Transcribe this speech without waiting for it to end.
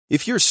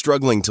If you're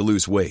struggling to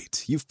lose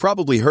weight, you've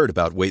probably heard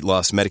about weight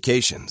loss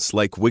medications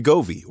like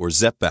Wegovy or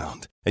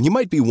Zepbound, and you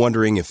might be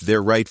wondering if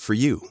they're right for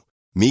you.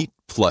 Meet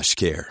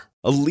PlushCare,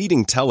 a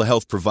leading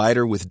telehealth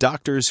provider with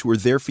doctors who are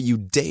there for you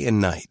day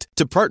and night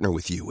to partner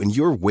with you in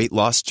your weight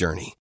loss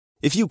journey.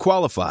 If you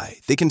qualify,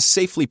 they can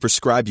safely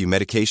prescribe you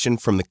medication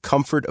from the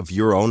comfort of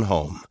your own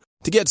home.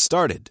 To get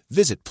started,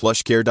 visit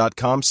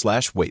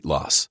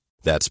plushcare.com/weight-loss.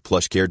 That's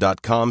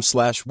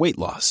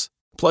plushcare.com/weight-loss.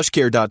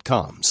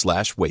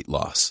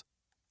 plushcare.com/weight-loss.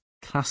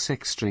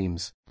 Classic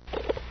streams.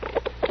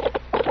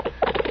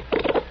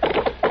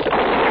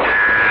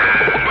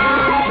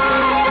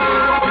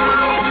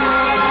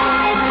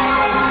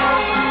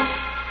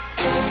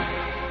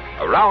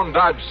 Around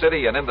Dodge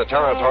City and in the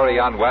territory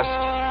on West,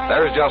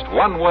 there's just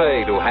one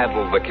way to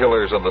handle the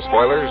killers and the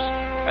spoilers,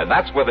 and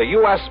that's with a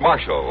U.S.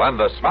 Marshal and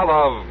the smell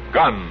of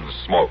gun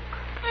smoke.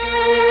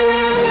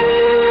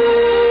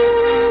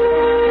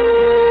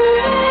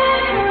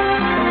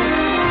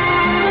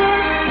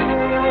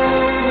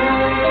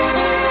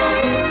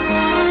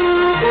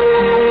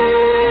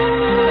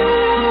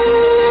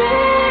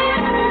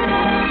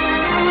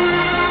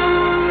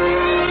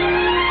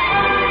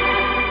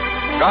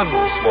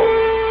 Gunsmoke,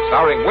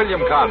 starring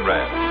William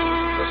Conrad.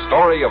 The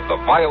story of the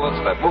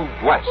violence that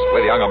moved west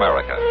with young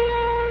America.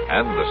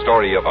 And the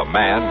story of a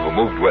man who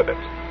moved with it.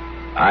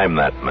 I'm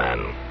that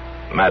man.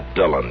 Matt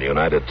Dillon,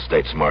 United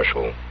States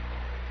Marshal.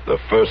 The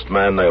first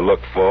man they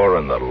look for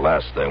and the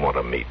last they want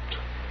to meet.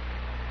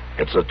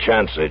 It's a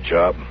chancy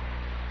job,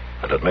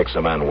 and it makes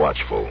a man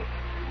watchful.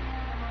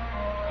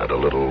 And a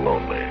little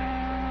lonely.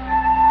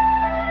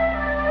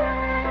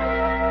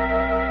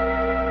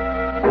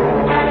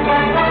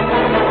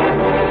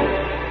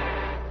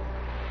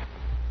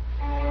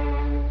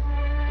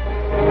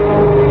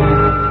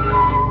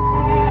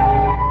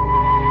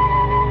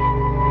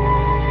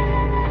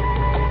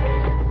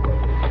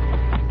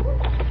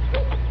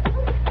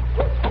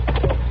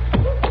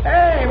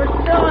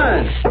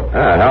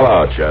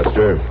 Hello,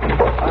 Chester.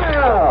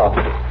 Well,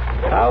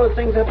 how are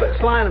things up at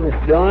Salina,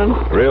 Mr. Dillon?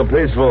 Real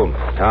peaceful.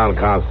 Town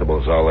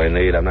constable's all they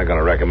need. I'm not going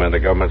to recommend the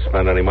government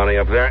spend any money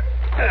up there.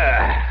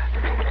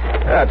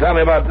 Tell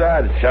me about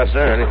Dodge, Chester.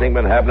 Anything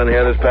been happening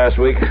here this past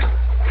week?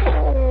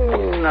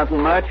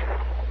 Nothing much.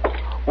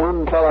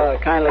 One fella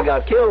kindly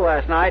got killed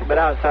last night, but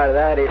outside of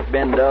that, it's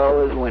been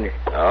dull as winter.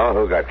 Oh,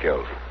 who got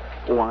killed?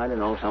 Oh, I don't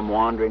know, some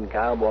wandering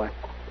cowboy.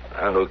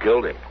 Who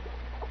killed him?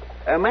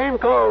 A man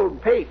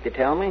called Pate, they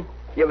tell me.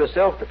 It was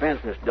self-defense,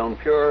 Mr. Dillon,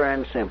 pure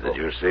and simple.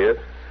 Did you see it?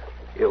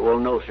 Well,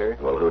 no, sir.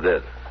 Well, who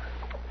did?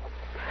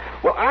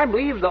 Well, I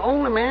believe the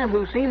only man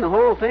who seen the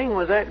whole thing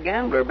was that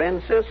gambler,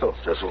 Ben Sissel.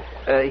 Sissel?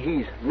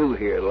 He's new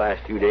here the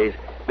last few days.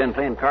 Been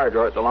playing cards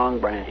at the Long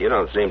Branch. You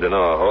don't seem to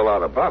know a whole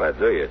lot about it,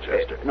 do you,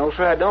 Chester? No,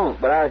 sir, I don't.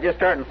 But I was just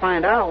starting to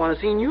find out when I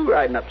seen you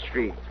riding up the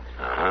street.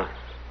 Uh-huh.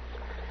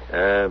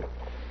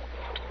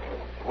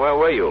 Where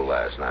were you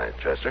last night,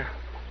 Chester?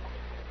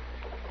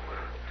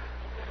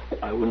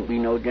 I wouldn't be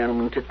no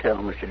gentleman to tell,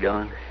 Mr.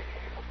 Dillon.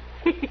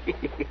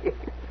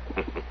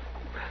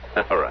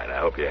 All right, I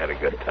hope you had a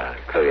good time.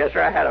 Oh, yes,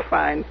 sir, I had a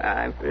fine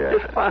time. Yeah.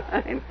 Just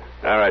fine.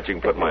 All right, you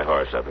can put my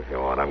horse up if you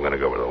want. I'm going to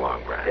go over to the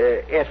Long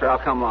Branch. Yes, sir, I'll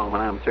come along when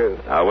I'm through.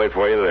 I'll wait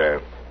for you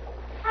there.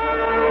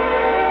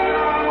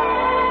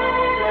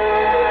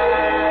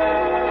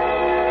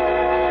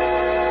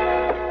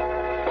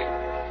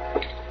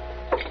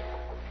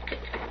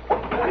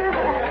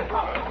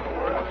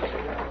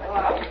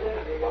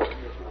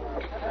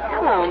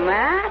 Hello,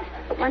 Matt.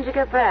 When'd you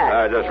get back?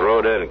 I just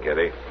rode in,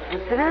 Kitty.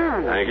 Well, sit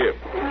down. Thank you.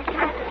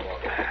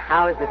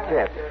 How was the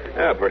trip?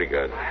 Yeah, pretty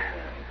good.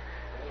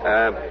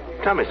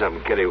 Tell me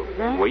something, Kitty.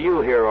 Were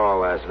you here all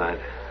last night?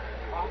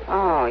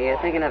 Oh, you're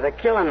thinking of the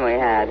killing we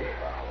had.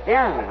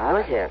 Yeah, I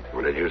was here.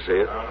 Well, did you see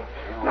it?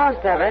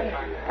 Most of it.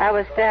 I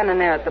was standing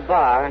there at the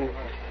bar, and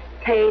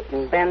Pate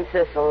and Ben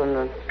Sissel and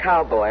the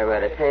cowboy were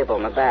at a table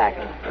in the back.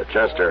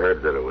 Chester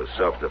heard that it was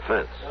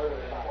self-defense.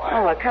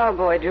 Oh, the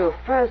cowboy drew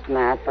first,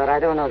 Matt, but I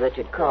don't know that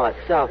you'd call it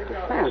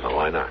self-defense. Oh,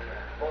 why not?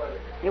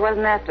 He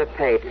wasn't after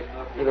Pate.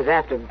 He was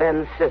after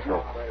Ben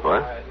Sissel.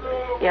 What?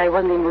 Yeah, he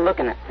wasn't even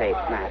looking at Pate,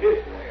 Matt.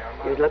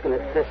 He was looking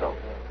at Sissel.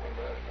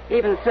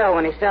 Even so,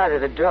 when he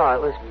started to draw,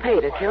 it was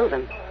Pate who killed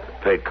him.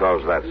 Pate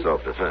calls that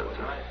self-defense.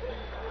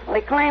 Well,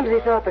 he claims he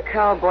thought the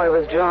cowboy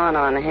was drawing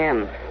on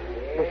him.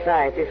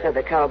 Besides, he said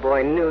the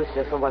cowboy knew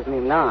Sissel wasn't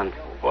even armed.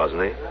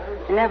 Wasn't he?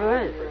 He never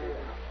is.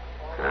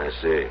 I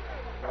see.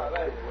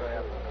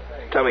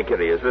 Tell me,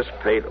 Kitty, is this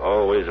Pate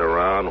always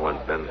around when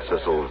Ben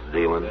Sissel's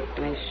dealing?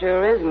 He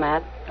sure is,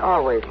 Matt.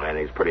 Always. And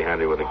he's pretty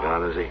handy with a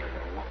gun, is he?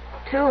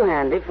 Too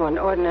handy for an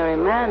ordinary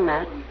man,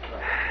 Matt.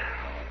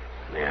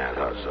 Yeah, I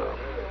thought so.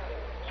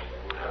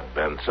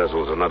 Ben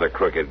Sissel's another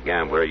crooked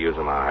gambler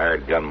using a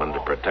hired gunman to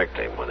protect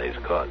him when he's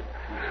caught.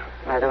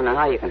 I don't know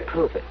how you can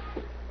prove it.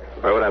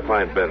 Where would I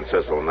find Ben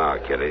Sissel now,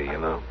 Kitty, you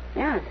know?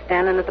 Yeah,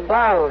 standing at the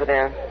bar over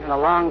there in a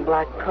long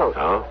black coat.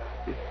 Oh?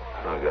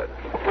 Oh, good.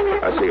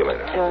 I'll see you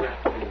later. Sure.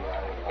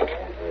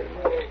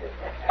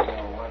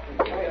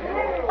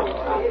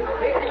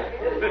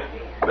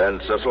 Ben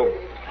Sissel?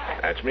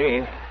 That's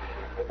me.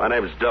 My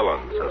name's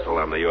Dillon, Cecil.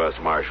 I'm the U.S.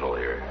 Marshal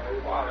here.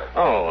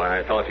 Oh,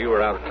 I thought you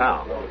were out of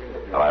town.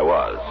 Well, I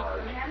was.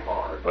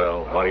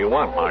 Well, what do you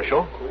want,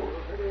 Marshal?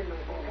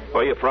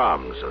 Where you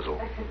from,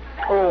 Cecil?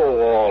 Oh,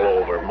 all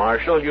over,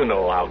 Marshal. You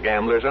know how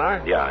gamblers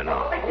are. Yeah, I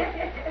know.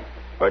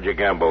 Where'd you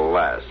gamble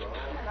last?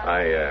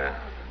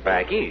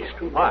 Back east.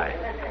 Why?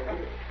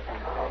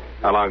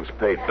 How long's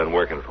Pate been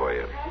working for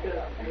you?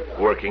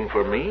 Working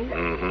for me?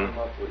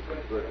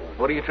 Mm-hmm.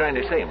 What are you trying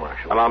to say,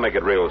 Marshal? Well, I'll make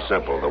it real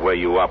simple. The way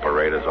you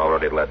operate has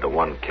already led to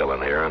one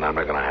killing here, and I'm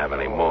not going to have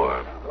any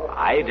more.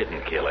 I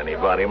didn't kill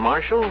anybody,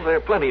 Marshal. There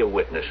are plenty of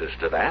witnesses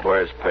to that.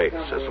 Where's Pate,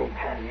 Cecil?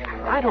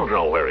 I don't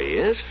know where he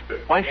is.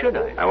 Why should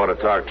I? I want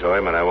to talk to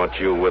him, and I want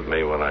you with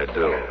me when I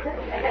do.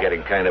 You're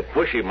getting kind of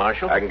pushy,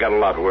 Marshal. I can get a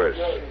lot worse.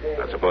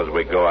 I suppose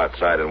we go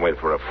outside and wait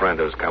for a friend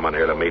who's coming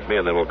here to meet me,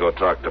 and then we'll go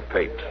talk to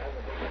Pate.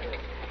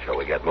 Shall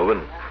we get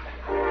moving?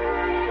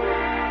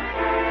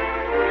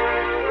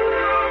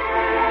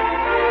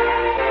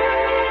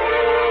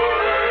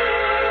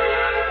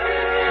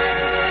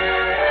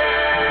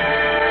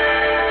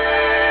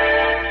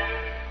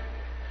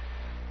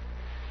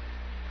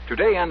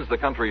 Today ends the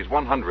country's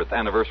 100th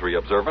anniversary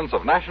observance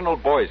of National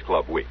Boys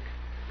Club Week.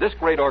 This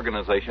great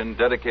organization,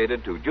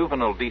 dedicated to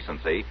juvenile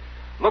decency,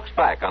 looks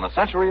back on a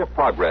century of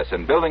progress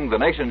in building the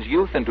nation's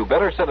youth into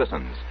better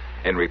citizens,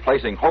 in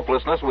replacing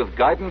hopelessness with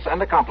guidance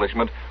and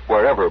accomplishment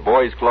wherever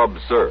boys'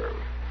 clubs serve.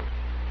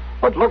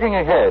 But looking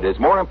ahead is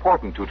more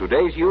important to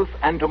today's youth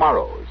and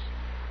tomorrow's.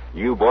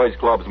 New boys'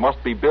 clubs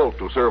must be built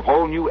to serve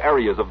whole new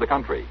areas of the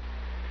country.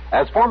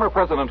 As former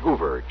President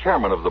Hoover,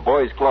 chairman of the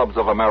Boys Clubs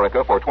of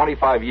America for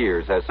 25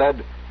 years, has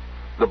said,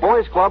 the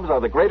boys' clubs are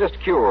the greatest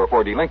cure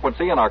for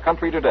delinquency in our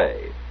country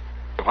today.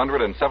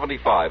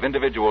 175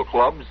 individual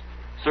clubs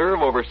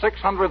serve over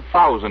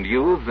 600,000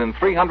 youths in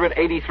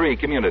 383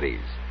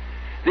 communities.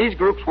 These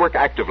groups work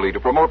actively to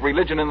promote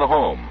religion in the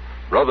home,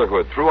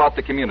 brotherhood throughout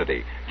the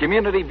community,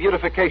 community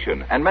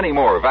beautification, and many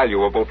more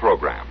valuable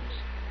programs.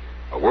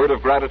 A word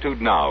of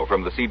gratitude now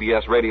from the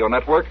CBS Radio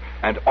Network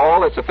and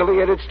all its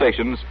affiliated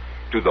stations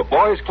to the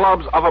Boys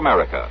Clubs of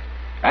America,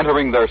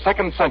 entering their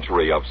second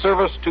century of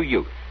service to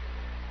youth.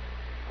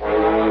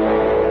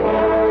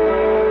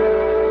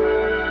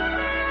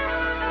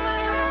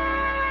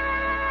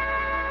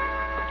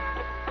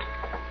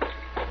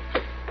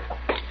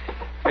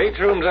 Pate's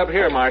room's up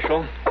here,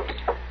 Marshal.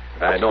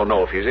 I don't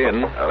know if he's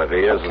in. Well, if he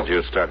isn't,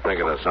 you start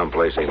thinking of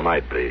someplace he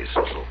might be,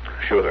 Cecil.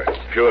 Sure.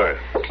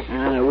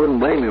 I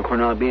wouldn't blame you for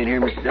not being here,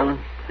 Mr. Dillon.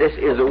 This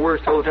is the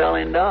worst hotel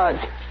in Dodge.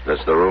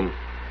 This the room?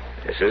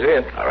 This is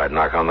it. All right,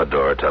 knock on the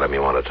door. Tell him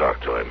you want to talk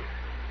to him.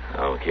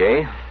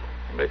 Okay.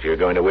 But you're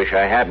going to wish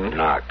I hadn't.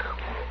 Knock.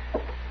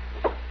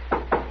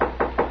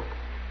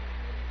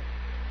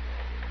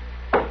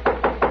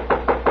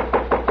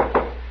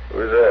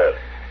 Who's that?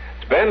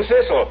 It's Ben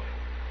Sissel.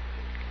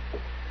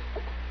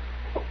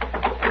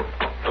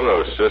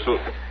 Hello, Cecil.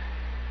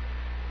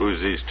 Who's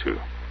these two?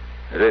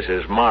 This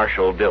is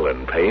Marshal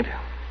Dillon, Pate.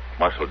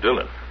 Marshal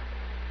Dillon.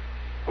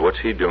 What's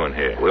he doing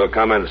here? We'll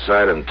come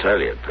inside and tell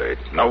you, Pate.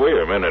 Now, wait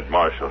a minute,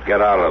 Marshal.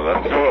 Get out of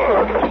the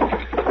door.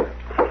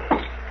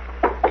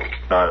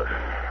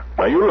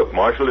 Now, you look,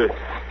 Marshal.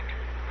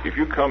 If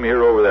you come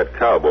here over that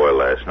cowboy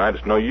last night,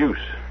 it's no use.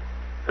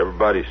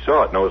 Everybody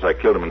saw it, knows I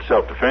killed him in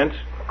self-defense.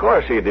 Of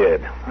course he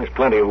did. There's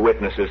plenty of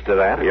witnesses to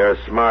that. You're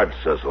smart,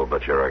 Cecil,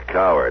 but you're a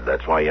coward.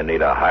 That's why you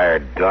need a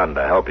hired gun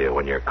to help you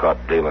when you're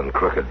caught dealing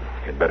crooked.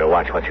 You'd better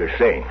watch what you're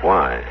saying.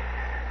 Why?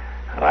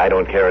 Well, I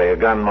don't carry a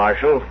gun,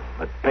 Marshal,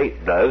 but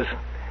Pate does.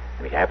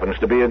 And he happens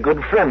to be a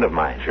good friend of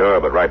mine. Sure,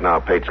 but right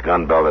now Pate's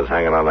gun belt is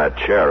hanging on that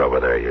chair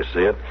over there. You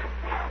see it?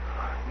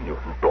 You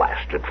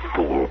blasted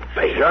fool,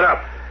 Pate. Shut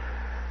up.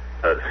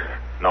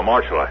 Now,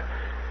 Marshal,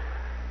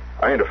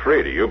 I ain't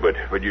afraid of you, but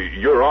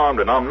you're armed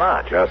and I'm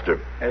not. Chester.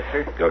 Yes,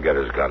 sir. Go get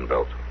his gun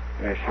belt.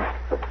 Yes, sir.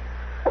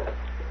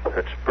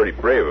 That's pretty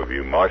brave of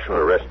you, Marshal,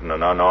 arresting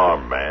an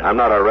unarmed man. I'm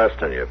not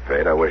arresting you,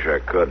 Pate. I wish I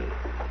could.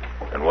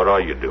 And what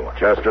are you doing?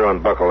 Chester,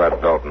 unbuckle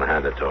that belt and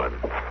hand it to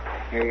him.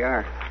 Here you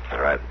are.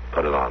 All right,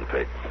 put it on,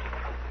 Pate.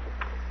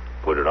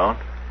 Put it on?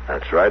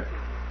 That's right.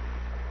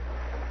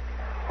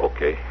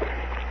 Okay.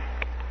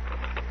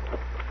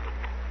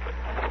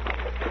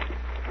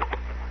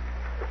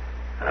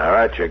 All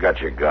right, you got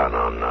your gun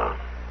on now.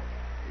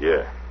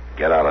 Yeah.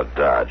 Get out of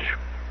Dodge.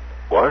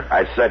 What?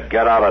 I said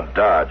get out of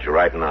Dodge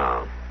right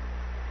now.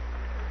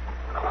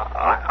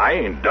 I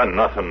ain't done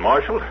nothing,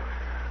 Marshal.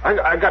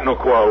 I got no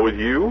quarrel with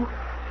you.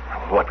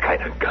 What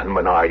kind of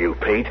gunman are you,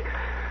 Pate?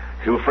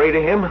 You afraid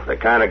of him? The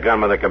kind of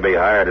gunman that can be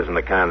hired isn't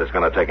the kind that's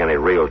going to take any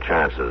real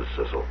chances,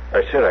 Cecil.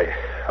 I said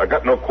I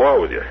got no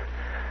quarrel with you.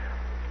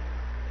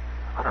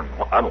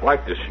 I don't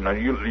like this.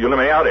 You let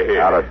me out of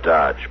here. Out of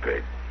Dodge,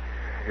 Pete.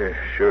 Yeah,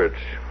 sure.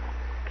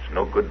 It's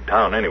no good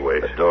town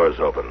anyway. The door's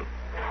open.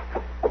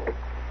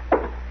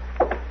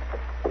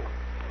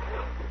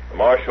 The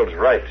marshal's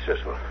right,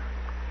 Cecil.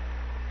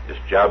 This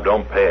job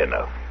don't pay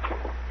enough.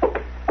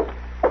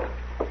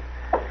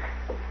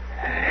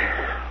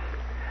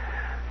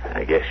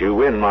 I guess you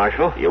win,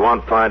 Marshal. You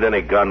won't find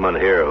any gunman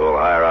here who'll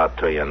hire out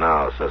to you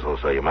now, Cecil,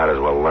 so you might as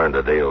well learn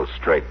the deal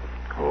straight.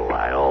 Oh,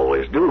 I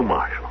always do,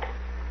 Marshal.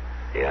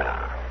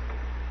 Yeah.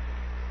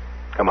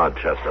 Come on,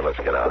 Chester, let's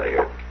get out of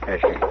here.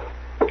 Yes, sir.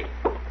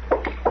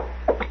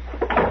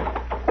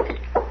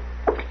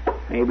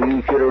 Maybe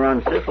you should have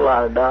run Cecil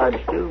out of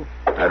Dodge, too.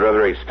 I'd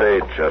rather he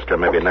stayed, Chester.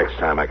 Maybe next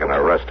time I can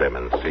arrest him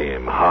and see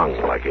him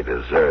hung like he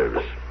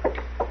deserves.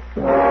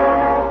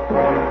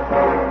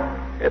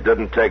 It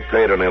didn't take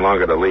Pate any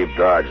longer to leave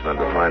Dodge than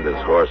to find his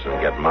horse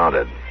and get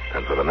mounted.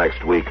 And for the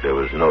next week, there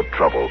was no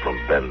trouble from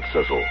Ben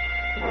Cecil.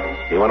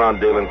 He went on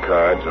dealing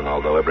cards, and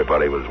although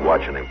everybody was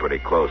watching him pretty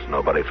close,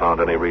 nobody found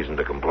any reason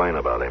to complain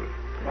about him.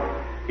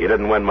 He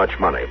didn't win much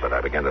money, but I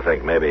began to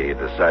think maybe he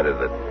decided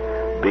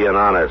that being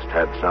honest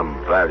had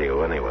some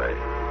value anyway.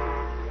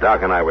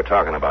 Doc and I were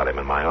talking about him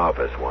in my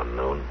office one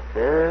noon.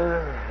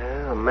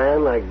 Yeah, a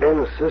man like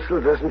Ben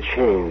Cecil doesn't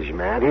change,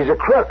 Matt. He's a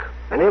crook,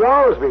 and he'll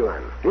always be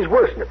one. He's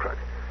worse than a crook.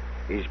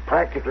 He's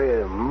practically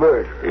a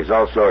murderer. He's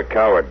also a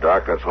coward,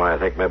 Doc. That's why I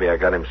think maybe I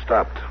got him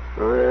stopped.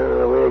 Well,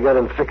 the way you got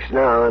him fixed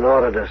now, in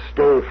order to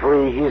stay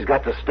free, he's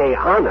got to stay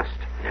honest.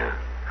 Yeah.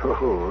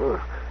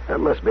 Oh, that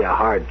must be a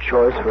hard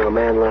choice for a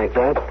man like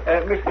that.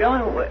 Mr.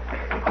 Dillon,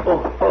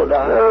 hold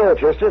on. Oh,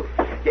 Chester.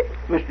 Yeah,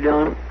 Mr.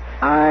 Dillon,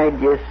 I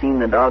just seen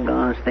the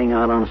doggonest thing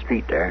out on the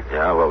street there.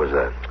 Yeah, what was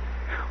that?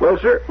 Well,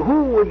 sir,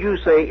 who would you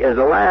say is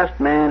the last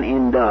man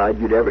in Dodge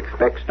you'd ever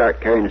expect to start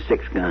carrying a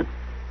 6-gun?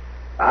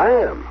 I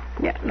am.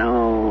 Yeah,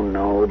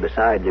 no,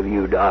 besides of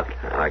you, Doc.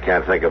 I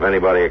can't think of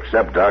anybody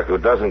except Doc who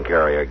doesn't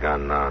carry a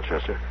gun now,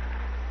 Chester.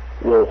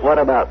 Well, what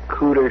about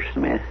Cooter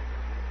Smith?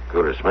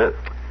 Cooter Smith?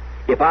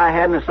 If I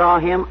hadn't saw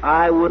him,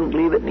 I wouldn't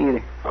believe it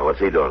neither. Oh, what's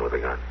he doing with the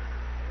gun?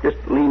 Just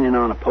leaning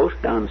on a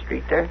post down the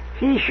street there.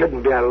 He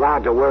shouldn't be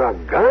allowed to wear a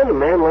gun, a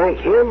man like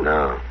him.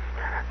 No.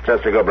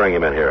 Chester, go bring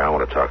him in here. I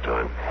want to talk to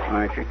him. All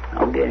right, sir.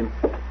 I'll get him.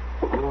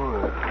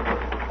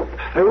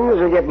 Things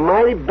will get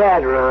mighty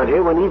bad around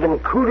here when even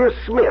Cooter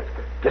Smith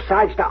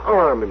decides to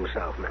arm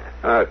himself, man.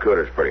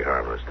 Cooter's pretty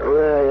harmless, though.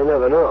 Well, you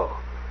never know.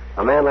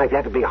 A man like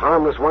that could be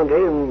harmless one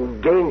day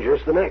and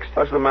dangerous the next.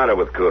 What's the matter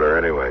with Cooter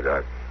anyway,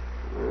 Doc?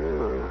 I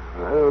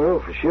don't know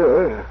for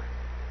sure.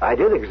 I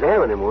did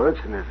examine him once,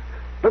 and it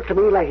looked to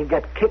me like he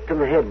got kicked in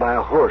the head by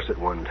a horse at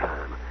one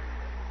time.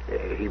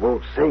 He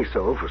won't say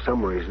so for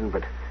some reason,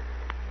 but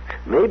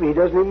maybe he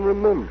doesn't even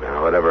remember.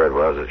 Well, whatever it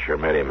was, it sure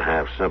made him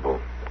half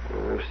simple.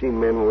 I've seen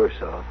men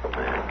worse off.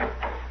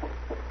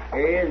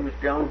 Here he is,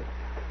 Mr. Dillon.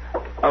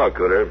 Hello,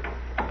 Cooter.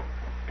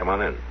 Come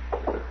on in.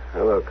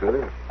 Hello,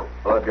 Cooter.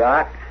 Oh,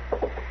 Doc.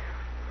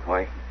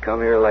 Why,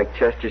 come here like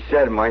Chester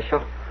said,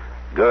 Marshal.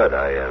 Good.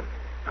 I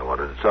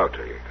wanted to talk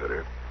to you,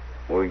 Cooter.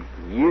 Well,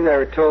 you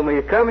never told me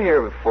to come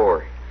here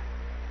before.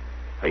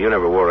 You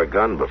never wore a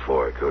gun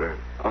before, Cooter.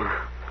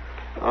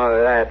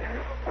 Oh, that.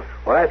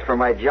 Well, that's for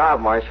my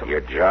job, Marshal.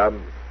 Your job?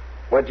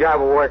 What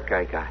job of work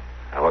I got?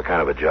 What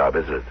kind of a job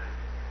is it?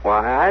 Well,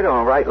 I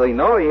don't rightly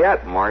know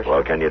yet, Marshal.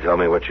 Well, can you tell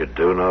me what you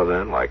do know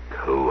then? Like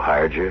who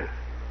hired you?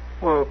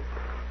 Well,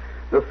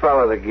 the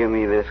fellow that gave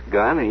me this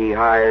gun, he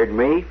hired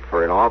me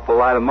for an awful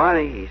lot of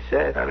money, he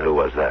said. And who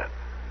was that?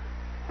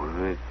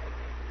 Well,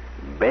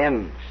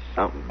 Ben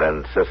something.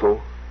 Ben Cecil?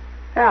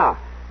 Yeah,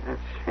 that's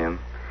him.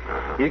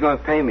 Uh-huh. He's going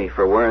to pay me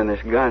for wearing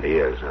this gun. He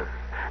is, huh?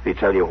 Did he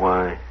tell you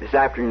why? This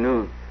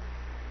afternoon.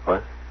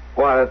 What?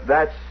 Well,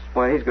 that's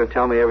when he's going to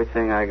tell me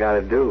everything I got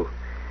to do.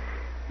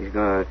 He's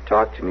going to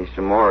talk to me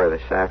some more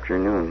this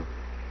afternoon.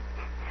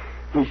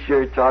 He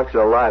sure talks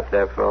a lot,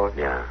 that fellow.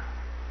 Yeah.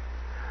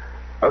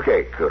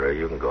 Okay, Cooter,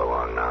 you can go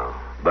along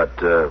now.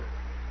 But,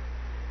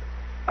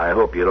 I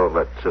hope you don't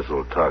let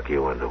Cecil talk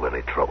you into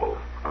any trouble.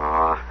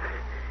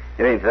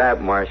 It ain't that,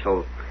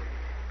 Marshal.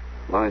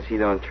 As long as he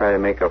don't try to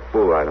make a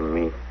fool out of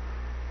me.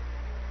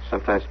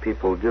 Sometimes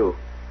people do.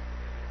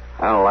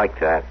 I don't like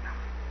that.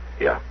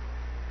 Yeah.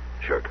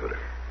 Sure, Cooter.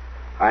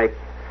 I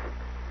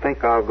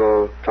think I'll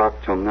go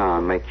talk to him now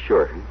and make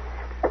sure.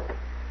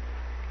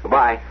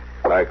 Goodbye.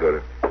 Bye,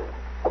 Cooter.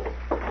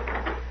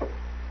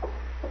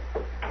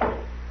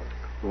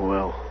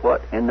 Well,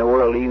 what in the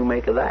world do you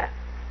make of that?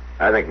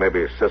 I think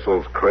maybe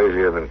Cecil's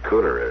crazier than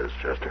Cooter is,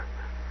 Chester.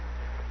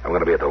 I'm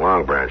going to be at the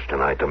Long Branch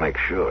tonight to make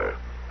sure.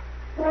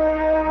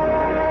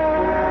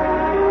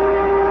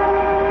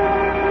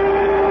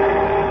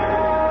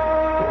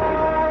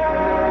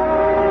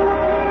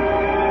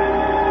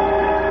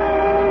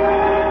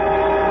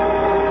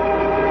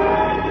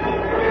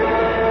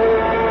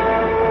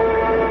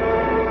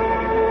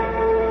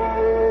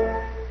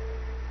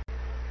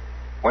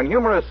 When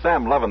humorist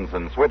Sam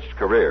Levinson switched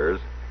careers,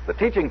 the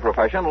teaching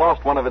profession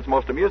lost one of its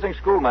most amusing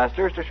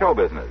schoolmasters to show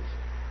business.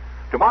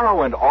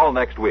 Tomorrow and all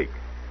next week,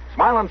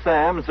 Smilin'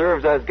 Sam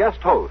serves as guest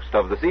host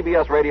of the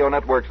CBS Radio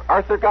Network's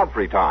Arthur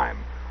Godfrey Time,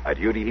 a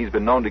duty he's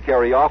been known to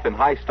carry off in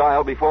high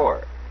style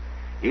before.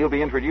 He'll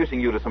be introducing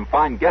you to some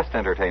fine guest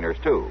entertainers,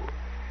 too.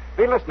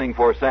 Be listening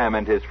for Sam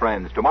and his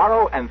friends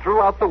tomorrow and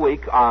throughout the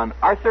week on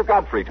Arthur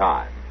Godfrey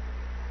Time.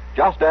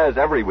 Just as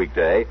every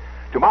weekday,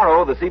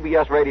 tomorrow the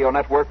CBS Radio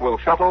Network will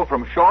shuttle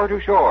from shore to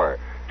shore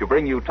to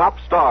bring you top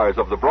stars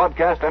of the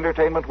broadcast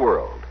entertainment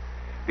world.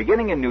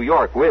 Beginning in New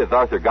York with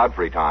Arthur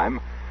Godfrey time,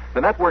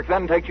 the network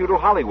then takes you to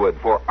Hollywood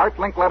for Art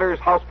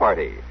Linkletter's House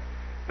Party.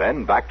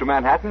 Then back to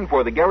Manhattan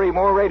for the Gary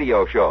Moore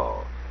Radio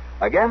Show.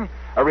 Again,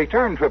 a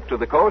return trip to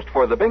the coast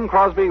for the Bing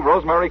Crosby,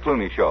 Rosemary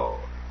Clooney Show.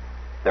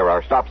 There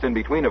are stops in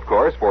between, of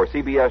course, for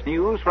CBS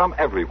News from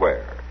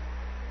everywhere.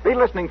 Be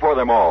listening for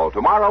them all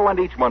tomorrow and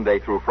each Monday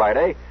through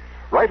Friday,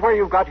 right where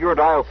you've got your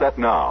dial set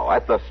now,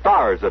 at the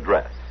Star's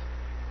address.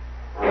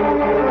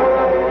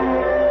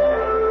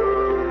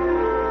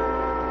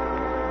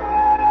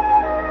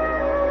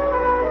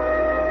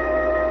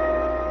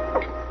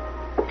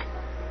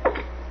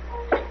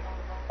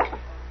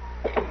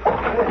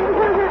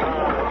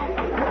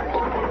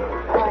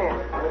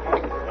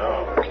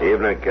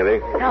 Evening, Kitty.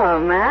 Hello,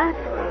 Matt.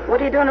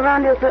 What are you doing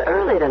around here so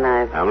early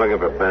tonight? I'm looking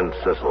for Ben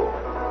Sissel.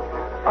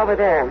 Over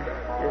there.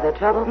 Is there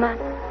trouble, Matt?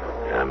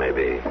 Yeah,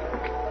 maybe.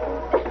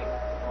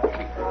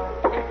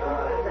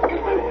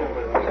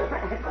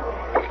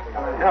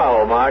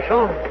 Hello,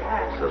 Marshal.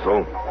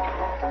 Sissel?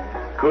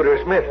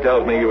 Cooter Smith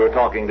tells me you were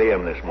talking to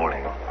him this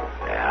morning.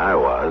 Yeah, I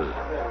was.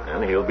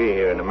 And he'll be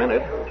here in a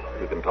minute.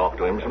 You can talk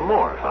to him some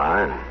more.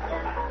 Fine.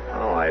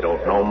 Oh, I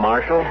don't know,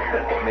 Marshal.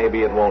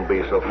 Maybe it won't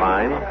be so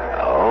fine.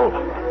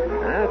 Oh?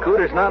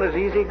 Cooter's not as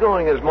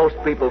easygoing as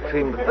most people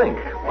seem to think.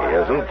 He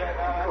isn't?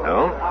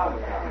 No?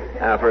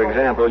 Now, for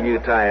example, you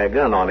tie a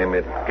gun on him,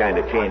 it kind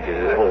of changes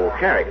his whole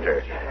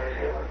character.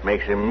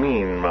 Makes him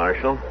mean,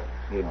 Marshal.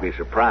 You'd be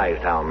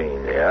surprised how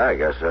mean. Yeah, I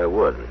guess I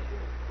would.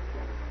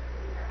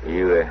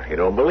 You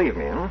don't believe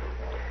me, huh?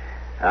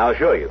 I'll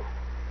show you.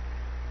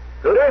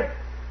 Cooter?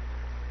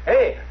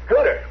 Hey,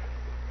 Cooter!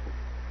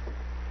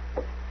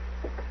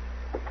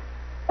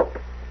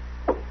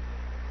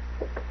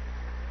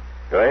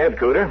 Go ahead,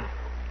 Cooter.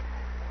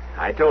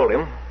 I told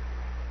him.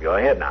 Go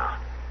ahead now.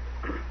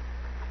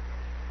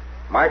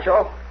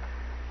 Marshal,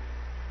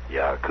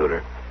 Yeah,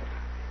 Cooter.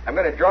 I'm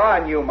going to draw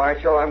on you,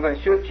 Marshal. I'm going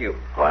to shoot you.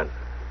 What?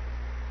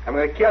 I'm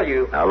going to kill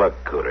you. Now,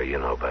 look, Cooter, you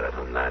know better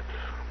than that.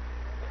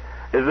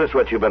 Is this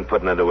what you've been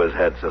putting into his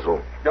head,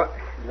 Sissel?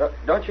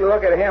 Don't you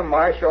look at him,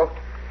 Marshal.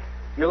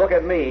 You look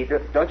at me.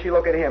 Don't you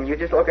look at him. You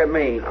just look at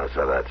me. Oh,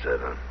 so that's it,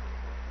 huh?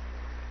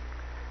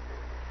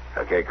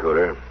 Okay,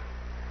 Cooter.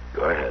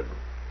 Go ahead.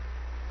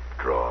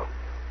 Draw.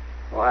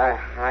 Well,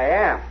 I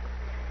am.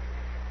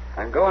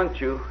 I'm going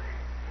to.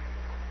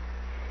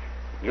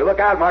 You look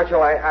out,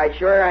 Marshal. I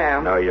sure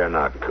am. No, you're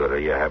not,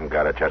 Cooter. You haven't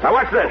got a chance. Now,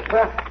 what's this?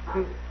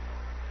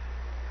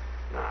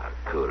 Now,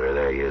 Cooter,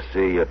 there you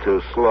see. You're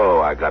too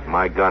slow. I got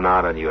my gun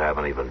out, and you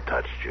haven't even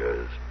touched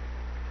yours.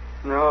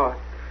 No.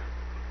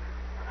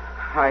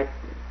 I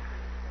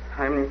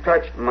haven't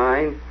touched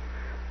mine.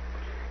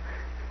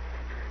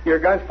 Your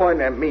gun's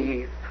pointing at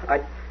me.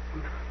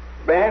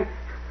 Ben?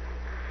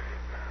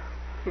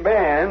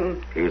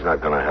 He's not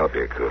going to help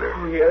you, Cooter.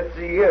 Oh, yes,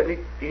 he is.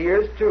 He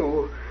is,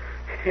 too.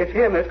 It's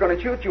him that's going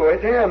to shoot you.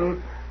 It's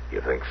him.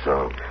 You think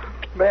so?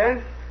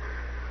 Ben,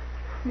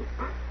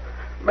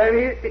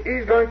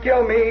 he's going to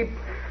kill me.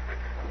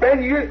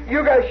 Ben,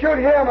 you got to shoot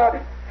him.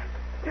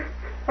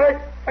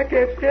 I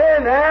can't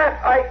stand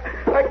that. I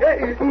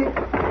can't.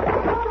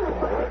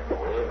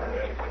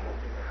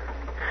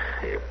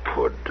 You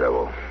poor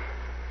devil.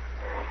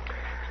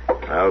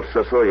 Well,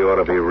 Sissel, you ought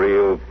to be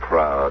real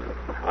proud.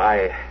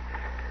 I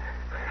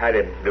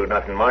didn't do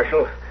nothing,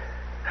 Marshal.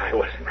 I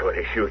wasn't going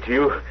to shoot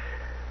you.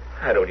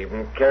 I don't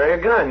even carry a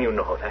gun, you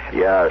know that.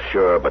 Yeah,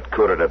 sure, but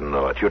Cooter didn't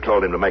know it. You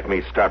told him to make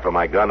me start for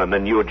my gun, and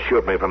then you'd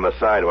shoot me from the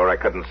side where I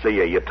couldn't see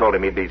you. You told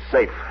him he'd be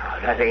safe. Oh,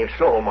 that ain't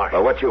so, Marshal.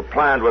 But what you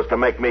planned was to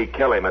make me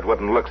kill him. It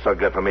wouldn't look so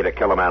good for me to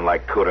kill a man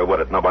like Cooter, would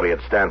it? Nobody'd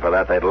stand for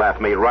that. They'd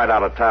laugh me right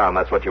out of town.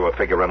 That's what you were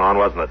figuring on,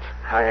 wasn't it?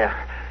 I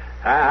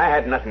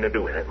had nothing to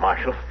do with it,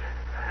 Marshal.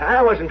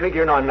 I wasn't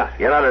figuring on nothing.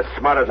 You're not as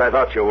smart as I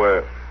thought you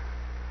were.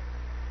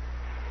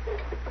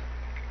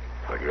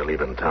 Well, you're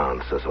leaving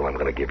town, Sissel. I'm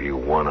going to give you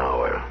 1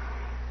 hour.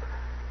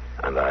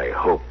 And I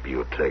hope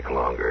you take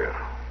longer.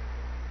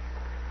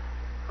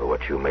 For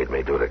what you made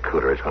me do to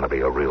Cooter, it's going to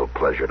be a real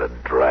pleasure to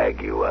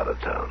drag you out of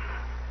town.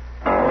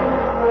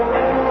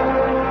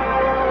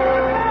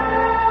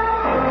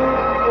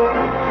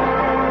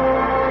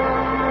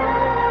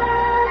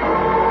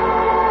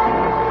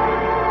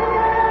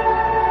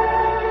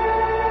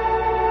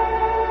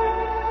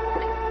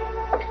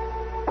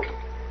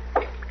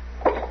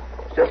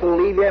 Cecil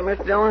leave yet,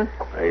 Mr. Dillon?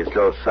 He's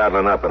still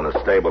saddling up in the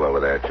stable over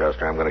there,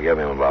 Chester. I'm going to give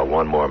him about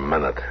 1 more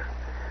minute.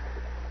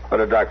 What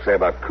did Doc say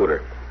about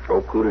Cooter?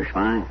 Oh, Cooter's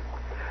fine.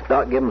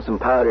 Doc gave him some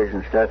powders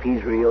and stuff.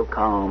 He's real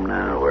calm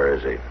now. Where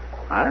is he?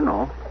 I don't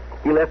know.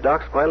 He left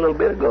Doc's quite a little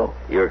bit ago.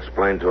 You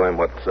explained to him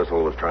what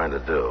Sissel was trying to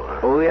do, huh?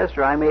 Oh, yes,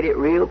 sir. I made it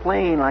real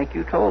plain like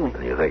you told me.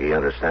 And you think he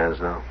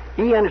understands now?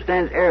 He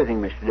understands everything,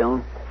 Mr.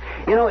 Dillon.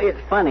 You know, it's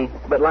funny,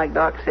 but like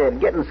Doc said,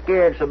 getting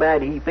scared so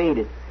bad he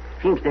fainted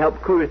seems to help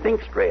Cooter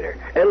think straighter,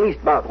 at least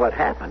about what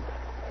happened.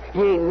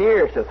 He ain't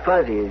near so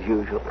fuzzy as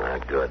usual.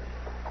 Good.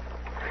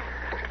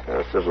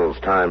 Sissel's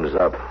time's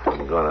up.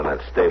 I'm going to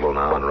that stable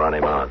now and run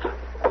him out.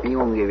 He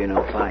won't give you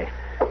no fight.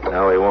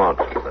 No, he won't,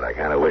 but I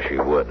kind of wish he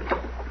would.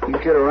 You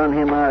should have run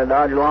him out of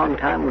Dodge a long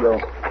time ago.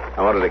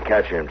 I wanted to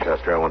catch him,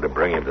 Chester. I wanted to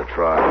bring him to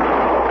trial.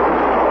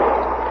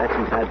 That's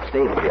inside the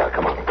stable. Yeah,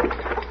 come on.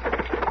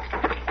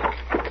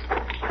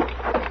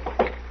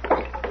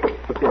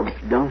 Look there,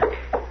 Mr. Dillon.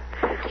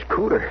 It's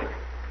Cooter.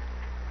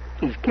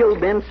 He's killed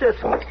Ben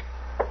Sissel.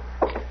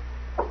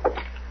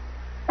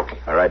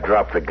 All right,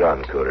 drop the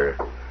gun, Cooter.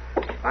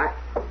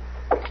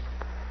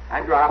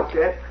 I dropped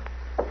it.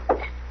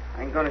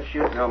 I ain't gonna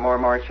shoot no more,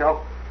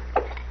 Marshal.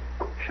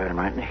 Shot him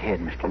right in the head,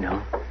 Mr.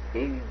 Dillon.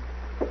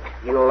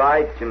 He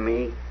lied to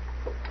me.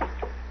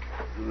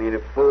 He made a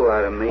fool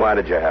out of me. Why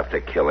did you have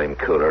to kill him,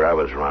 Cooter? I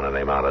was running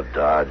him out of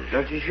Dodge.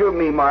 Don't you shoot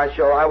me,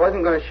 Marshal. I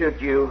wasn't gonna shoot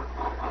you.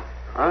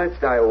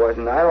 Honest, I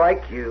wasn't. I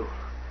like you.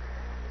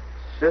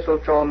 Sissel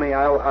told me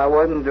I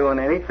wasn't doing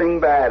anything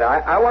bad.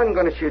 I wasn't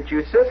going to shoot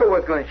you. Sissel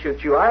was going to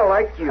shoot you. I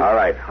like you. All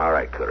right,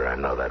 Cooter. I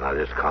know that. Now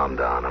just calm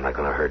down. I'm not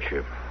going to hurt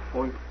you.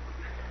 Well,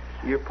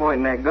 you're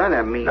pointing that gun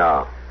at me.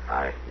 No.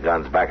 My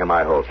gun's back in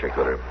my holster,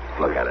 Cooter.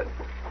 Look at it.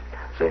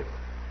 See?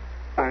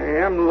 I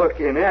am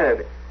looking at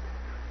it.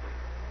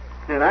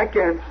 And I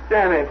can't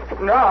stand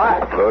it. No,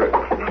 Cooter!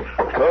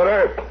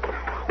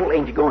 Well,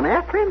 ain't you going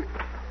after him?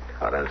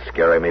 Oh, don't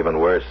scare him even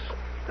worse.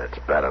 That's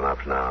bad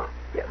enough now.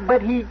 Yeah,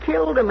 but he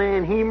killed a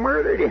man. He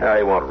murdered him.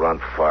 He won't run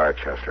far,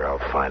 Chester. I'll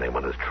find him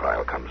when his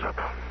trial comes up.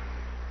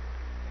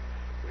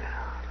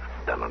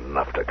 I've done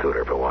enough to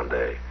Cooter for one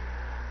day.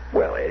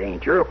 Well, it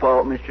ain't your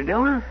fault, Mr.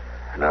 Dillon.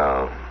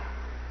 No.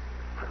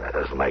 That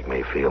doesn't make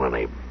me feel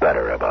any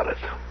better about it.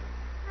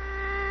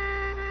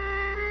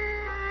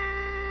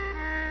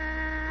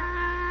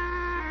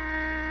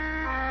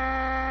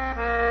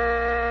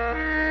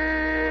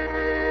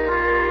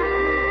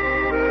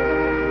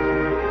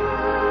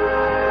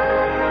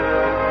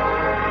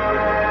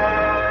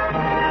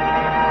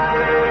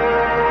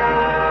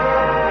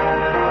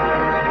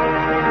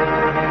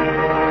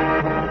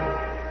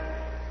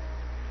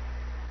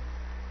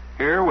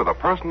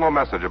 Personal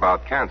message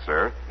about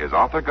cancer is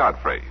Arthur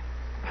Godfrey.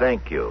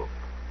 Thank you.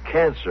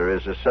 Cancer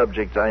is a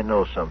subject I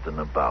know something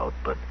about,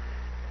 but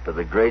for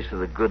the grace of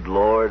the good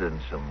Lord and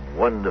some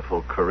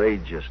wonderful,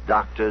 courageous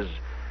doctors,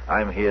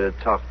 I'm here to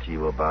talk to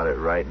you about it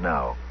right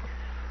now.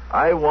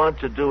 I want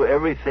to do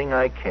everything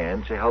I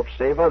can to help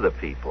save other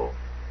people.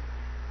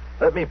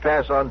 Let me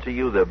pass on to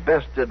you the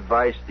best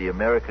advice the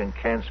American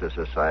Cancer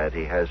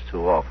Society has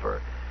to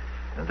offer,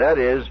 and that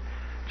is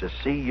to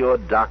see your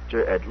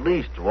doctor at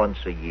least once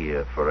a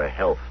year for a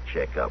health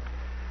checkup.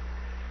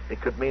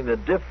 It could mean the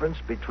difference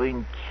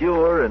between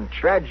cure and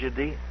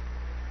tragedy,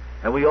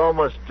 and we all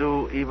must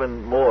do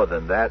even more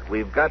than that.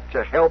 We've got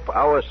to help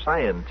our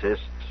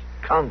scientists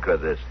conquer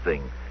this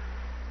thing.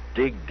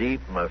 Dig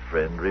deep, my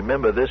friend.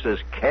 Remember, this is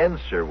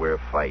cancer we're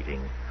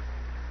fighting.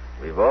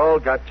 We've all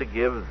got to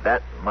give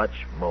that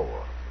much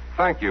more.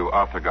 Thank you,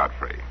 Arthur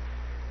Godfrey.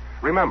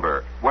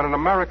 Remember, when an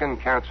American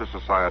Cancer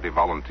Society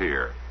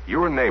volunteer,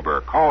 your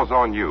neighbor, calls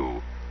on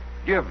you,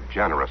 give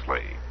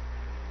generously.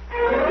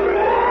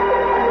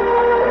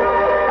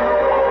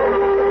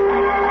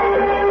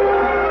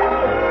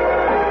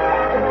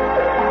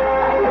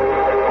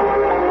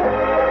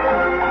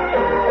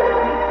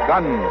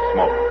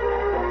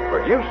 Gunsmoke.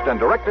 Produced and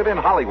directed in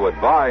Hollywood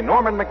by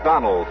Norman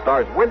Macdonald,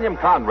 stars William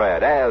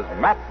Conrad as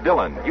Matt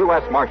Dillon,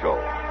 U.S. Marshal.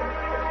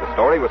 The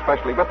story was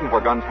specially written for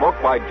Gunsmoke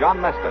by John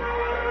Meston.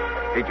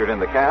 Featured in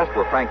the cast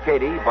were Frank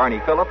Cady, Barney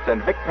Phillips,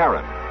 and Vic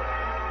Perrin.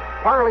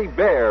 Parley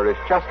Bear is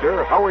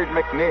Chester, Howard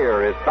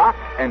McNear is Doc,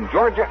 and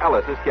Georgia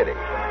Ellis is Kitty.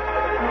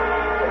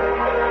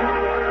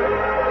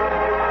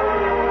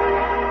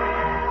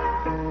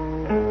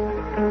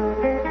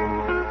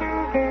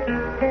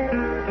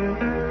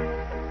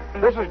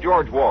 This is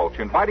George Walsh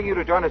inviting you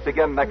to join us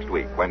again next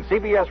week when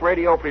CBS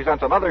Radio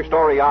presents another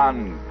story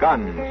on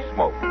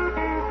Gunsmoke.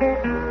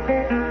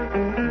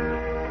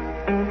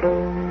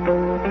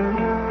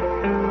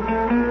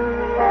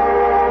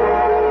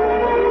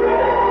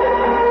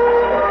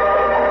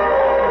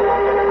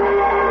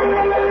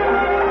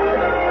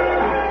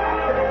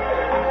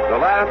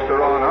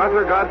 Are on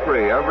Arthur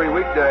Godfrey every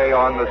weekday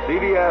on the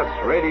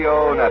CBS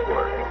Radio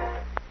Network.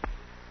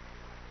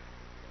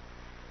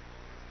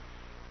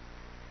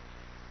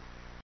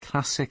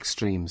 Classic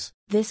Streams.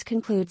 This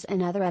concludes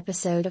another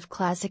episode of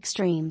Classic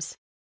Streams.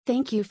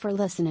 Thank you for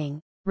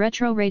listening.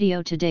 Retro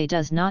Radio Today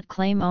does not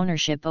claim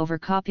ownership over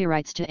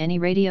copyrights to any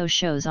radio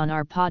shows on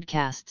our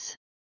podcasts.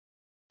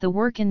 The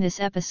work in this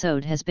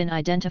episode has been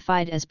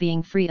identified as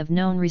being free of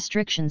known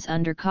restrictions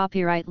under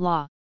copyright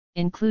law,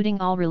 including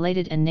all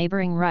related and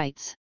neighboring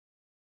rights.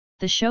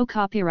 The show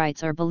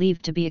copyrights are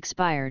believed to be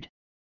expired.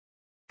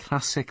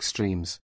 Classic Streams.